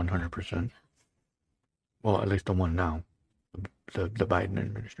 100%. Well, at least the one now. The Biden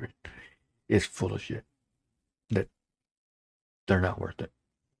administration is full of shit. That they're not worth it.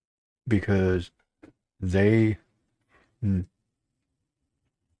 Because they don't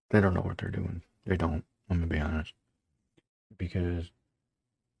know what they're doing. They don't. I'm going to be honest. Because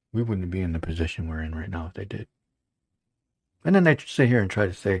we wouldn't be in the position we're in right now if they did. And then they sit here and try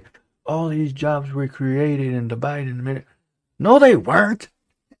to say, all these jobs were created in the Biden administration. No, they weren't.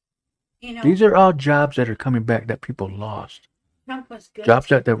 You know, These are all jobs that are coming back that people lost. Trump was good. Jobs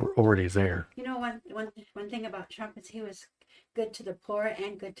that were already there. You know, one thing about Trump is he was good to the poor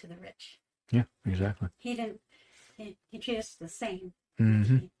and good to the rich. Yeah, exactly. He didn't. He treated us the same.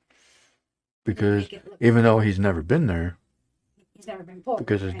 Mm-hmm. Because even though he's never been there, he's never been poor.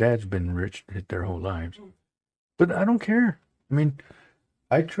 because his dad's been rich their whole lives. But I don't care. I mean,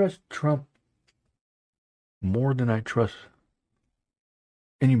 I trust Trump more than I trust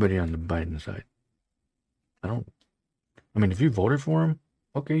anybody on the Biden side. I mean, if you voted for him,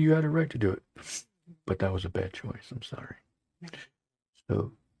 okay, you had a right to do it. But that was a bad choice. I'm sorry.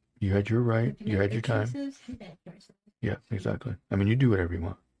 So you had your right. You had your time. Yeah, exactly. I mean, you do whatever you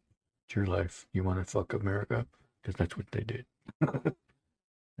want. It's your life. You want to fuck America? Because that's what they did.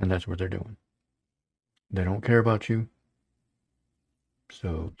 And that's what they're doing. They don't care about you.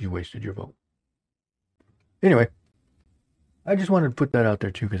 So you wasted your vote. Anyway, I just wanted to put that out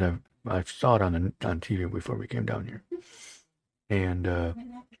there too because I saw it on TV before we came down here. And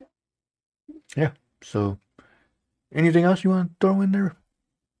yeah, so anything else you want to throw in there?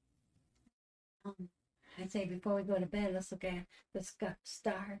 I'd say before we go to bed, let's look at the sky.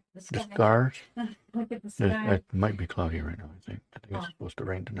 The stars? Look at the sky. It might be cloudy right now, I think. I think it's supposed to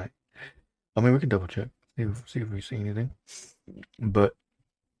rain tonight. I mean, we can double check. See if we see anything. But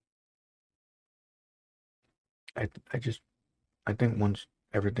I think once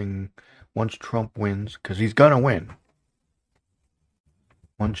Trump wins, because he's gonna win.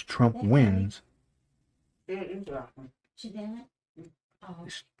 Once Trump wins, She didn't? Oh.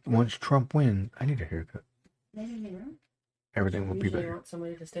 once Trump wins, I need a haircut. Everything will be Usually better. want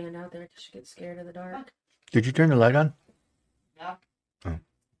somebody to stand out there because she gets scared of the dark. Did you turn the light on? Yeah. Oh.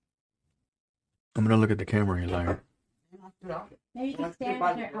 I'm gonna look at the camera, you liar. Maybe you can stand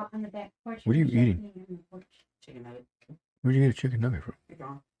there out on the back porch. What are you eating? Chicken nugget. Where'd you get a chicken nugget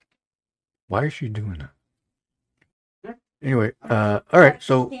from? Why is she doing that? Anyway, all right.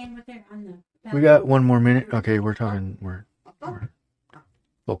 So Stand with her on the we got 1 more minute. Okay, we're talking. We're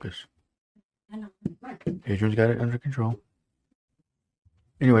focus. I know. Adrian's got it under control.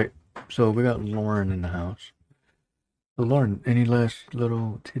 Anyway, so we got Lauren in the house. So Lauren, any last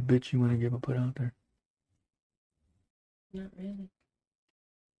little tidbits you want to give or put out there? Not really.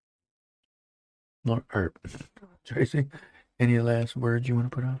 Lauren, or Tracy, any last words you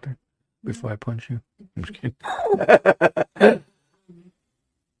want to put out there before I punch you? I'm just kidding.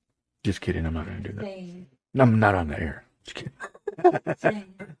 Just kidding. I'm not going to do that. I'm not on the air. Just kidding.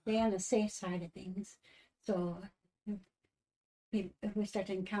 Stay on the safe side of things. So if we start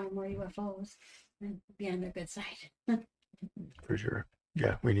to encounter more UFOs, then be on their good side. For sure.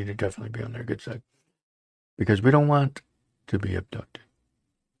 Yeah, we need to definitely be on their good side. Because we don't want to be abducted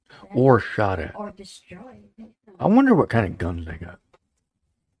or shot at. Or destroyed. I wonder what kind of guns they got.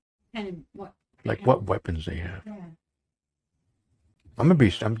 Kind of what? Like what weapons they have. Yeah. I'm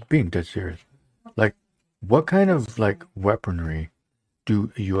being dead serious. Like, what kind of like weaponry do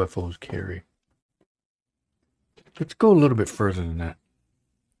UFOs carry? Let's go a little bit further than that.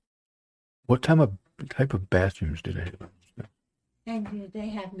 What type of bathrooms do they have? And do they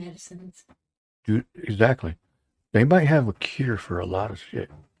have medicines? Exactly. They might have a cure for a lot of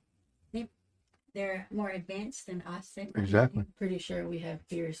shit. They're more advanced than us. Exactly. I'm pretty sure we have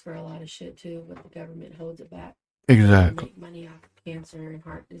fears for a lot of shit too, but the government holds it back. Exactly. Make money off cancer and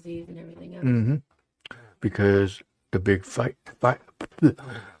heart disease and everything else. Mm-hmm. Because the big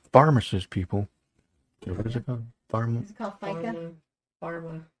pharmacist people, what is it called? It's called FICA.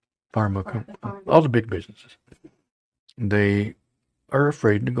 Pharma. All the big businesses. They are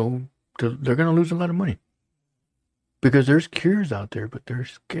afraid to go to, they're going to lose a lot of money. Because there's cures out there, but they're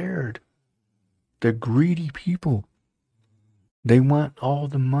scared. They're greedy people. They want all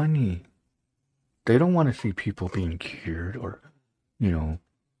the money. They don't want to see people being cured or,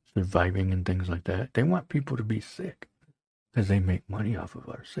 surviving and things like that. They want people to be sick because they make money off of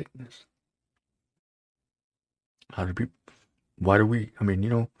our sickness. That's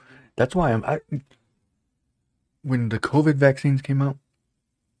why when the COVID vaccines came out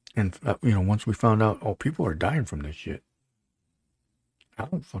and, once we found out, people are dying from this shit, I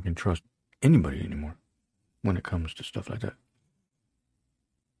don't fucking trust anybody anymore when it comes to stuff like that.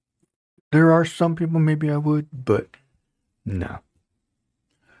 There are some people maybe I would, but no.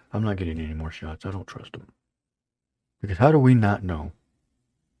 I'm not getting any more shots. I don't trust them. Because how do we not know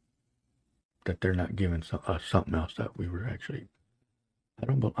that they're not giving us something else that we were actually... I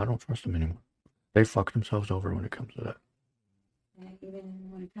don't trust them anymore. They fuck themselves over when it comes to that. Even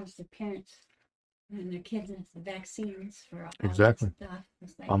when it comes to parents and their kids and the vaccines for all Exactly. that stuff.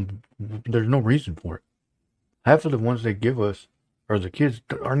 It's like, there's no reason for it. Half of the ones they give us, or the kids,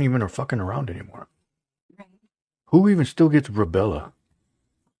 aren't even fucking around anymore. right. Who even still gets rubella?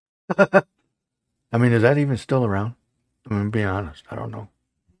 I mean, is that even still around? Being honest, I don't know.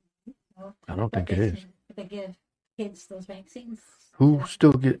 Well, I don't think it is. They give kids those vaccines. Who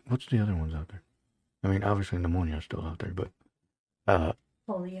still get... What's the other ones out there? I mean, obviously pneumonia is still out there, but...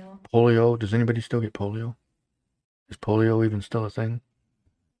 Polio. Polio. Does anybody still get polio? Is polio even still a thing?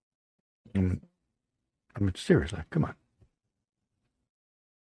 I mean, seriously, come on.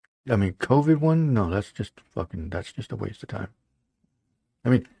 I mean, COVID one? No, that's just a waste of time. I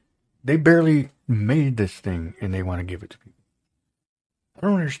mean, they barely made this thing and they want to give it to people. I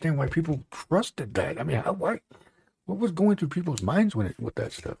don't understand why people trusted that. I mean, why? What was going through people's minds with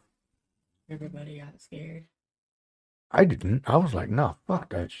that stuff? Everybody got scared. I didn't. I was like, no, fuck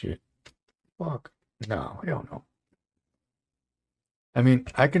that shit. Fuck. No, hell no. I mean,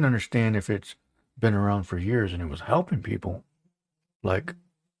 I can understand if it's been around for years and it was helping people, like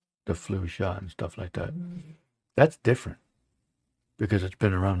the flu shot and stuff like that. That's different because it's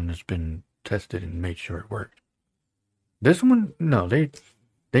been around and it's been tested and made sure it worked. This one, no, they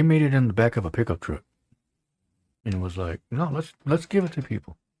made it in the back of a pickup truck, and it was like, no, let's give it to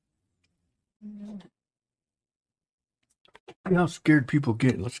people. See how scared people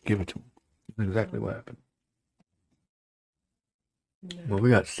get. Let's give it to them. That's exactly what happened. No. Well, we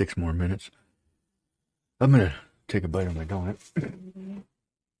got 6 more minutes. I'm gonna take a bite of my donut.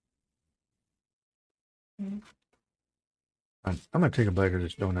 I'm gonna take a bite of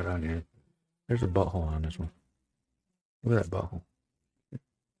this donut on here. There's a butthole on this one. Look at that butthole.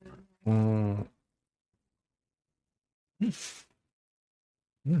 Is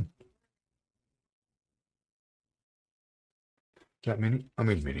that Minnie? I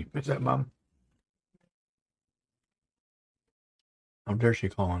mean Minnie. Is that Mom? How dare she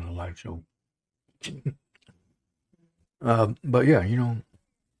call on a live show? But yeah,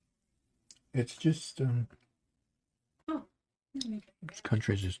 It's just Oh. this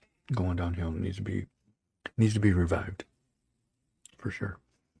country's just going downhill. It needs to be revived for sure.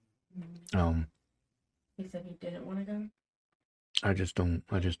 He said he didn't want to go. I just don't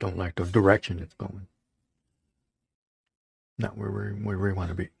like the direction it's going. Not where we want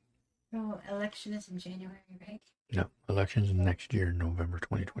to be. So election is in January, right? No, elections next year, November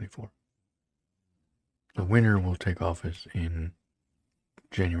 2024. The winner will take office in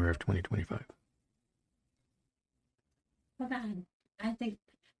January of 2025. Hold on. I think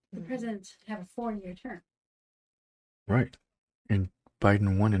the presidents have a 4-year term. Right. And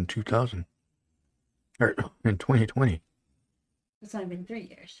Biden won in 2000. Or in 2020. It's only been 3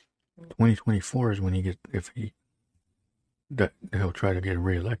 years. 2024 is when he'll try to get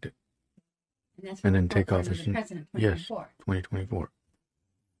reelected. And that's And when then take vote for office another in president, yes, 2024. 2024.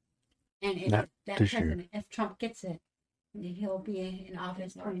 And if Not that this year. president, if Trump gets it, he'll be in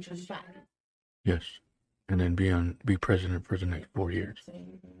office 2025. Yes. And then be president for the next 4 years.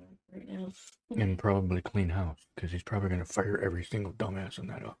 Right now. And probably clean house, because he's probably going to fire every single dumbass in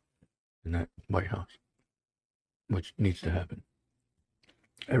that White House, which needs to happen.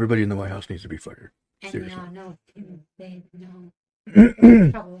 Everybody in the White House needs to be fired. And Seriously. they all know, they know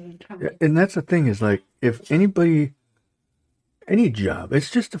there's trouble when Trump gets And that's the thing is, like, if anybody, any job, it's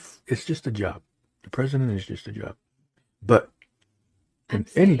just a job. The president is just a job. But in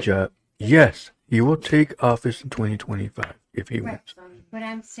any job, yes, he will take office in 2025 if he Right. wins. But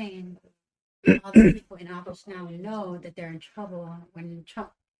I'm saying all the people in office now know that they're in trouble when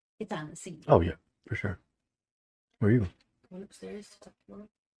Trump gets on the scene. Oh yeah, for sure. Where are you? Going upstairs to talk to Mom.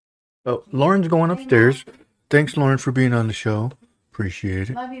 Oh, Lauren's going upstairs. Thanks, Lauren, for being on the show. Appreciate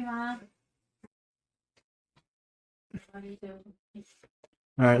it. Love you, Mom. How do you do?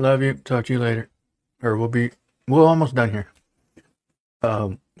 All right, love you. Talk to you later. Or we're almost done here.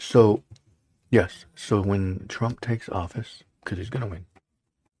 So, yes. So when Trump takes office, because he's going to win,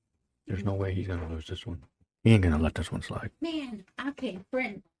 there's no way he's going to lose this one. He ain't going to let this one slide. Man, okay,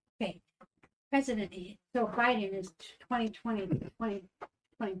 Britain, okay. President, so Biden is 2020 to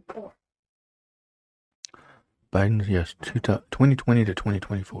 2024. Biden's, yes, 2020 to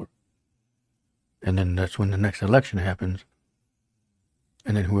 2024. And then that's when the next election happens.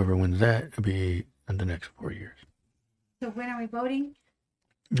 And then whoever wins that will be in the next 4 years. So when are we voting?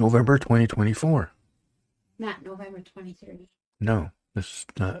 November 2024. Not November 2030. No, this is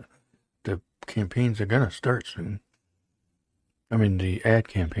not. The campaigns are going to start soon. I mean, the ad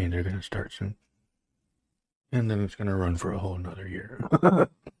campaigns are going to start soon. And then it's going to run for a whole another year.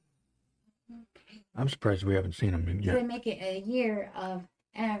 I'm surprised we haven't seen them So yet. they make it a year of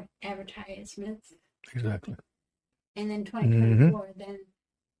advertisements. Exactly. And then 2024,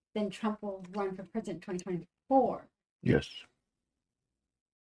 then Trump will run for president 2024. Yes.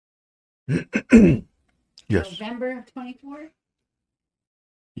 Yes. November of 24?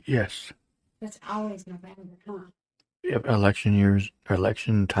 Yes. That's always November, huh? Yep.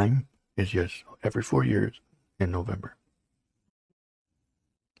 Election time is, yes, every 4 years in November.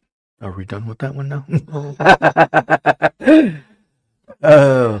 Are we done with that one now?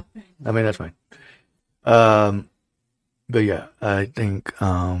 I mean, that's fine. But yeah, I think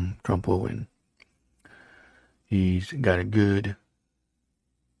Trump will win. He's got a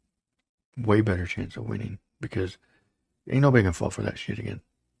way better chance of winning because ain't nobody can fall for that shit again.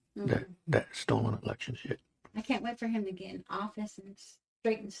 Mm-hmm. That stolen election shit. I can't wait for him to get in office and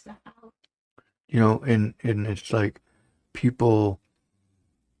straighten stuff out. You know, and it's like people,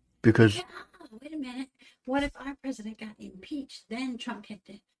 because... Yeah, wait a minute. What if our president got impeached? Then Trump kicked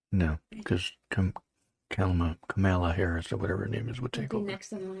it. No, because Kamala Harris or whatever her name is would take over.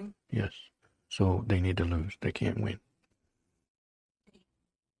 Next in line. Yes. So they need to lose. They can't win.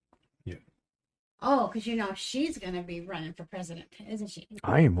 Yeah. Oh, because she's going to be running for president, isn't she?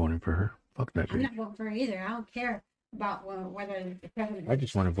 I ain't voting for her. Fuck that I'm bitch. not voting for her either. I don't care about whether the president. I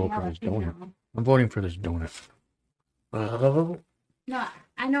just want to vote for this donut. Female. I'm voting for this donut. No,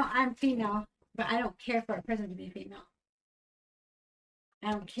 I know I'm female, but I don't care for a president to be female.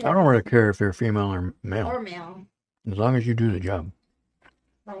 I don't care. I don't really care if they're female or male. Or male. As long as you do the job.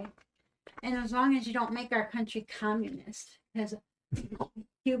 Right. And as long as you don't make our country communist, because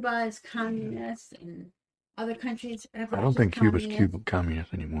Cuba is communist and other countries. I don't think Cuba's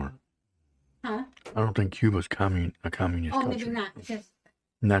communist anymore. Huh? I don't think Cuba's a communist country. Maybe not, because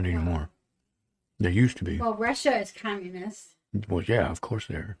not anymore. They used to be. Well, Russia is communist. Well, yeah, of course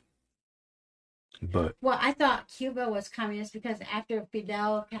they are. But well, I thought Cuba was communist because after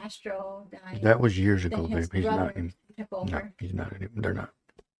Fidel Castro died, that was years then ago, his babe. He's not. took over. No, he's not. They're not.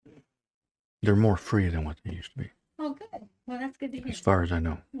 They're more free than what they used to be. Oh, good. Well, that's good to hear. as far as I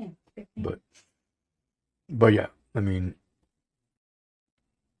know. Yeah, good to hear. But yeah, I mean,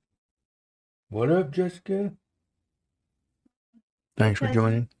 what up, Jessica? Thanks for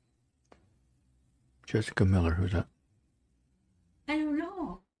joining. Jessica Miller, who's that? I don't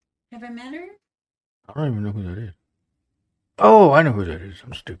know. Have I met her? I don't even know who that is. Oh, I know who that is.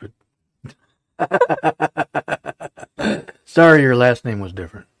 I'm stupid. Sorry, your last name was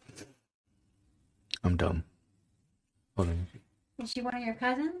different. I'm dumb. Hold on. Is she one of your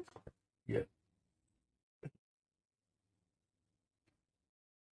cousins? Yeah.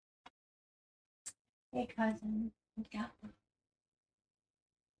 Hey, cousin. Yeah.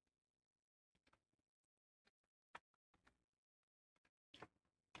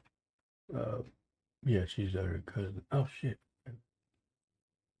 Yeah, she's our cousin. Oh shit.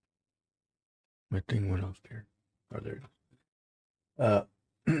 My thing went off there. Oh, there it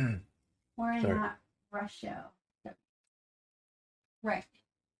is. We're Sorry. not Russia. Right.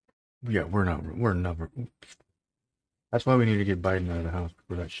 Yeah, we're never. That's why we need to get Biden out of the house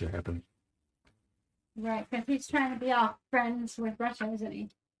before that shit happens. Right, because he's trying to be all friends with Russia, isn't he?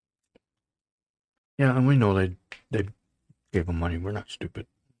 Yeah, and we know they gave him money. We're not stupid.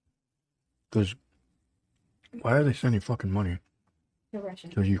 Because why are they sending fucking money To Russia.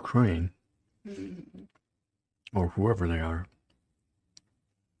 to Ukraine Mm-hmm. or whoever they are?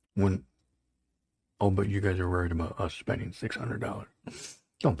 When but you guys are worried about us spending $600.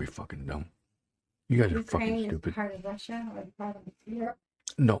 Don't be fucking dumb. You guys are fucking Ukraine stupid. is part of Russia or part of Europe?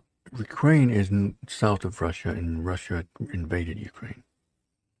 No, Ukraine is south of Russia, and Russia invaded Ukraine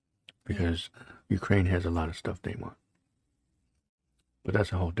because Ukraine has a lot of stuff they want. But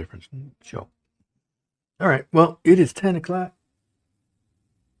that's a whole different show. All right. Well, it is 10 o'clock.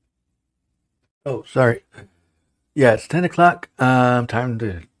 Oh, sorry. Yeah, it's 10 o'clock. Time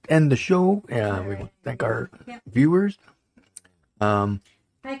to end the show. We want to thank our viewers. Hi,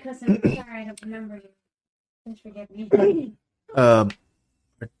 cousin. Sorry, I don't remember you. Please forgive me. I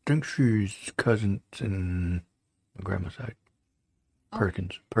think she's cousins in my grandma's side.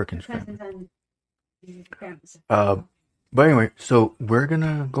 Perkins family. Cousins on grandma's side. But anyway, so we're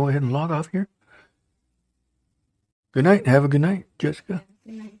gonna go ahead and log off here. Good night. Have a good night, Jessica.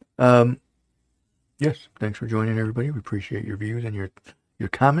 Good night. Yes, thanks for joining, everybody. We appreciate your views and your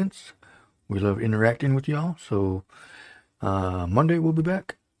comments. We love interacting with y'all. So Monday we'll be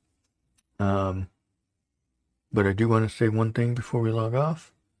back. But I do want to say one thing before we log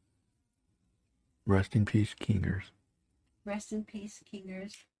off. Rest in peace, Kingers. Rest in peace,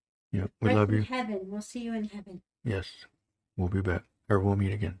 Kingers. Yep, we love you. In heaven. We'll see you in heaven. Yes, we'll be back. Or we'll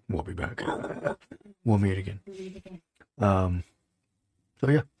meet again. We'll be back. We'll meet again. We'll meet again. So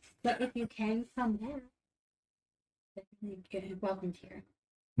yeah. But if you can come back, you're welcome here.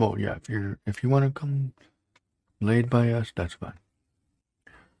 Well, yeah, if you want to come laid by us, that's fine.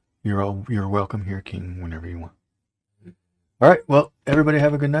 You're welcome here, King, whenever you want. All right, well, everybody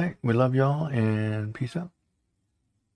have a good night. We love y'all, and peace out.